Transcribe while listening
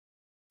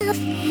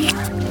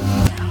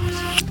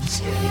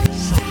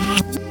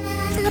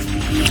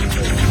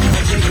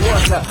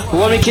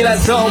Want me to kill that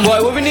song,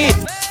 boy? What we need?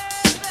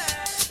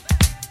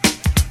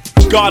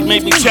 God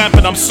made me champ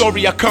and I'm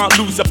sorry I can't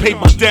lose. I paid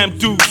my damn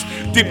dues.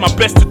 Did my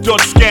best to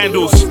dodge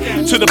scandals.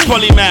 To the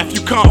polymath,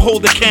 you can't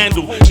hold a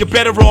candle. You're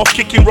better off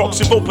kicking rocks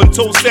with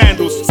open-toe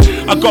sandals.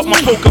 I got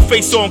my poker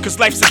face on cause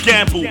life's a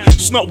gamble.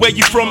 It's not where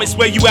you from, it's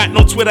where you at,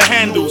 no Twitter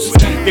handles.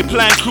 They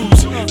plan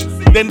coups,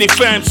 then they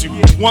fans you.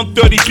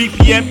 130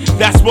 BPM,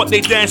 that's what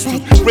they dance to.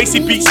 Racy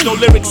beats, no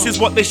lyrics is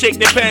what they shake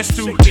their pants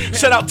to.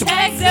 Shout out to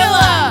Teck,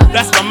 Zilla,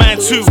 that's my man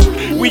too.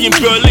 We in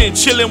Berlin,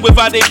 chillin' with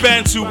how they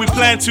band to. We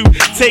plan to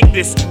take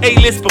this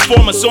A-list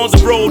performance on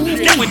the road.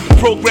 Get with the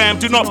program,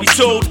 do not be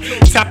told.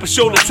 Tap a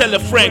shoulder, tell a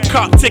friend,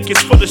 cop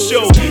tickets for the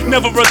show.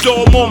 Never a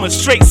dull moment,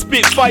 straight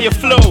spit, fire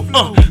flow.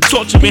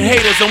 Torture me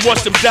haters and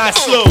watch them die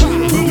slow.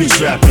 Booby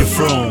trap your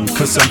throne,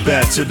 cause I'm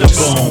bad to the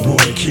bone.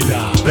 Boy,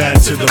 Killa, bad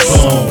to the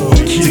bone.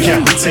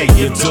 Decapitate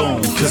your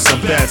dome, cause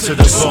I'm bad to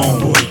the bone.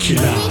 Boy,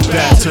 Killa,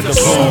 bad to the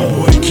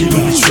bone.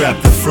 Booby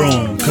trap the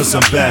throne, cause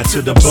I'm bad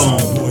to the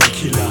bone. Boy,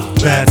 Killa,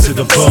 bad to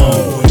the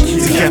bone.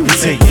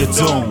 Decapitate your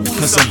dome,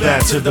 cause I'm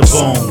bad to the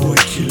bone. Boy,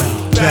 Killa,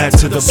 bad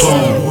to the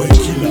bone.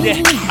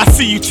 Yeah, I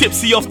see you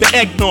tipsy off the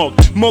eggnog.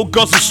 Mo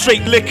guzzle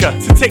straight liquor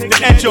to take the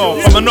edge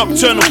off. I'm a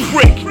nocturnal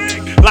prick,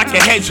 like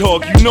a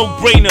hedgehog, you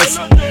no-brainers.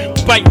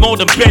 Bite more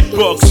than bed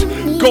bugs.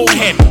 Go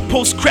ahead,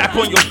 post crap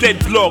on your dead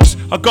blogs.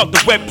 I got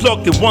the web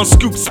plugged and one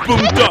scoop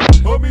spooned up.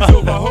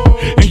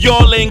 And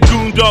y'all ain't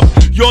gooned up.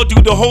 Y'all do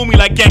the homie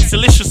like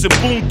Gangsta-licious and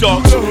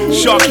Boondocks.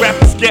 Shark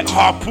rappers get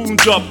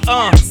harpooned up.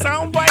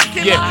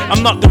 Yeah,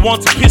 I'm not the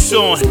one to piss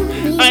on.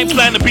 I ain't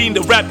planning to be in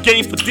the rap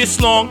game for this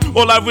long.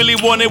 All I really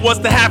wanted was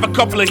to have a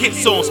couple of hit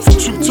songs.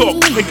 True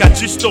talk, think I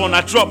just on,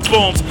 I drop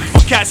bombs. My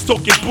cats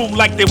talking bull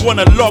like they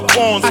wanna lock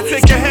on. I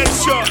take a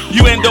headshot,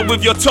 you end up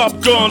with your top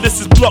gone. This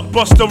is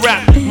blockbuster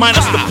rap,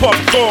 minus the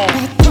popcorn.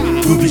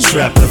 Booby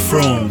trap the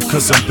throne,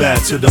 cause I'm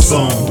bad to the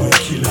bone.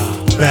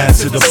 Bad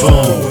to the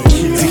bone.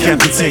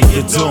 Decapitate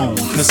your dome,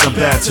 cause I'm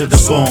bad to the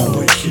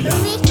bone.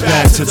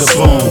 Bad to the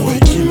bone.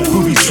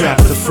 Booby trap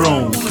the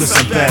throne, cause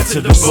I'm bad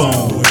to the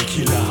bone.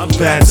 I'm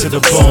bad to the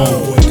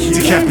bone.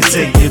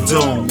 Decapitate your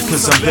dome,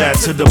 cause I'm bad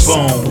to the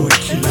bone.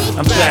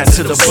 I'm bad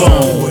to the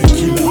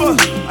bone.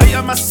 I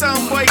am a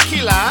son boy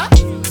killer.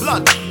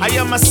 Blood, I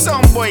am a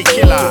son boy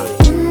killer.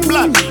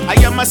 Blood, I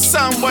am a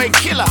son boy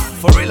killer.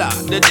 For real,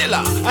 the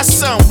dealer, a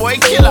son boy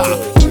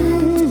killer.